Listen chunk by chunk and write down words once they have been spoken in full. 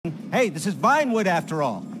Hey, this is Vinewood after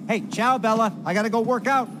all. Hey, ciao, Bella. I gotta go work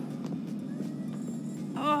out.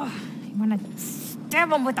 Oh, you wanna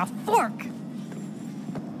stab him with a fork.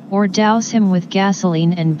 Or douse him with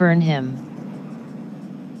gasoline and burn him.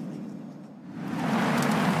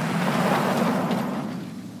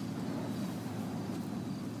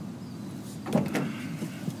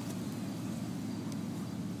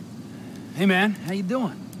 Hey man, how you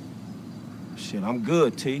doing? Shit, I'm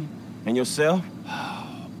good, T. And yourself?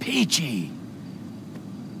 Peachy.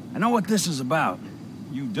 I know what this is about.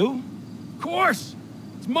 You do? Of course!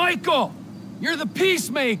 It's Michael! You're the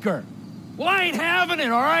peacemaker! Well, I ain't having it,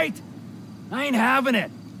 all right? I ain't having it.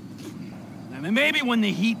 I mean, maybe when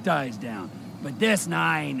the heat dies down, but this, nah,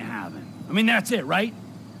 I ain't having. I mean, that's it, right?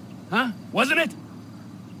 Huh? Wasn't it?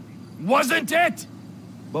 Wasn't it?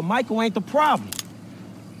 But Michael ain't the problem.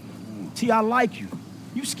 T, I like you.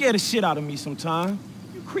 You scare the shit out of me sometimes.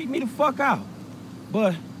 You creep me the fuck out.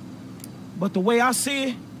 But the way I see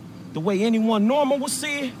it, the way anyone normal would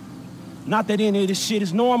see it, not that any of this shit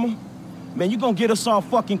is normal, man, you gonna get us all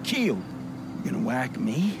fucking killed. You gonna whack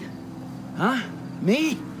me? Huh?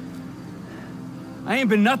 Me? I ain't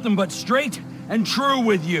been nothing but straight and true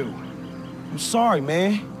with you. I'm sorry,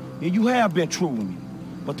 man. Yeah, you have been true with me.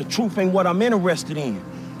 But the truth ain't what I'm interested in.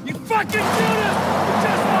 You fucking killed us! You're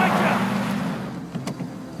just like him!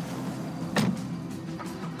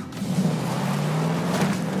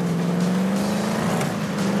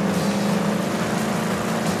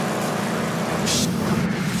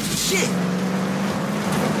 Shit!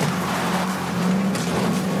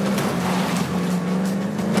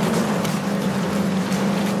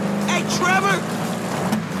 Hey, Trevor!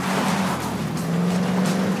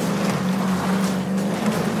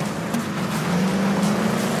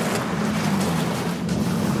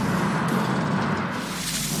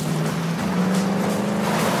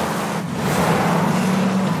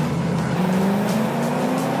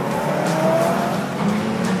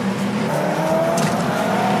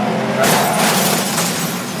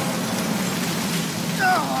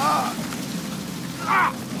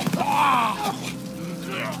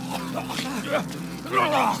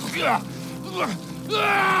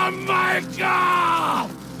 Oh my God!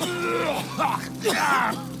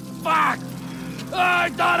 Fuck! I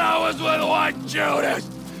thought I was with one Judas!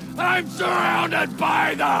 I'm surrounded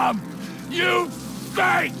by them! You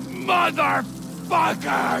fake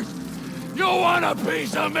motherfuckers! You want a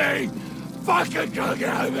piece of me? Fucking go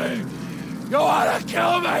get me! You wanna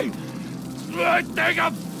kill me? Take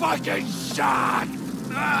a fucking shot!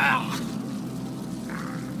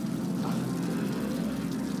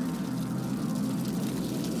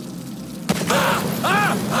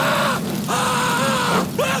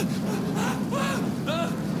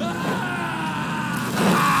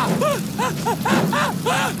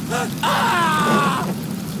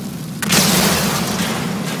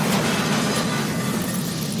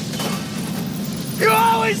 You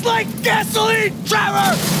always like gasoline,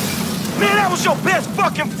 Trevor! Man, that was your best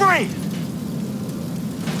fucking friend!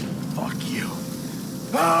 Fuck you.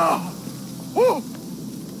 Oh! Woo!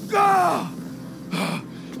 Oh!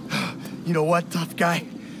 You know what, tough guy?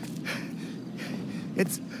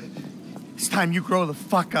 It's time you grow the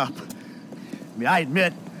fuck up. I mean, I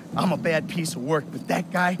admit, I'm a bad piece of work, but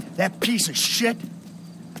that guy, that piece of shit,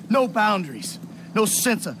 no boundaries, no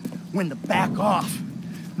sense of when to back off,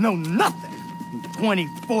 no nothing.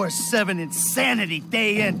 24/7 insanity,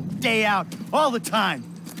 day in, day out, all the time.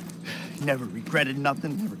 Never regretted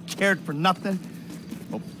nothing, never cared for nothing.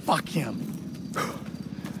 Well, fuck him.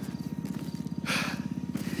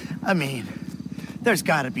 I mean, there's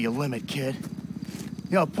gotta be a limit, kid.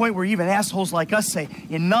 You know, a point where even assholes like us say,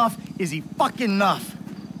 enough is fucking enough.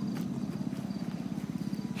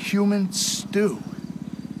 Human stew.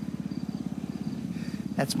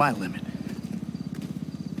 That's my limit.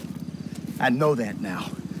 I know that now.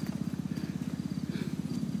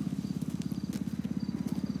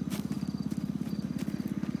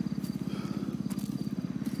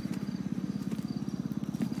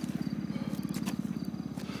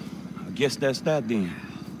 I guess that's that then.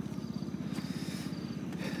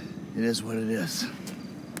 It is what it is.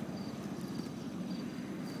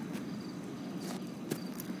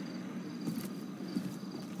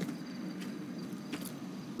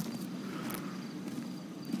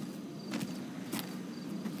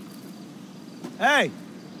 Hey,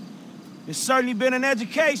 it's certainly been an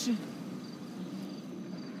education.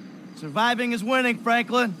 Surviving is winning,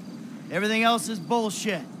 Franklin. Everything else is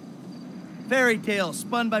bullshit. Fairy tales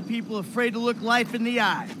spun by people afraid to look life in the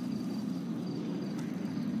eye.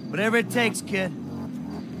 Whatever it takes, kid.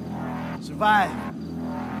 Survive.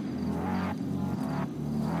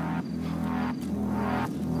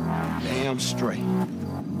 damn straight.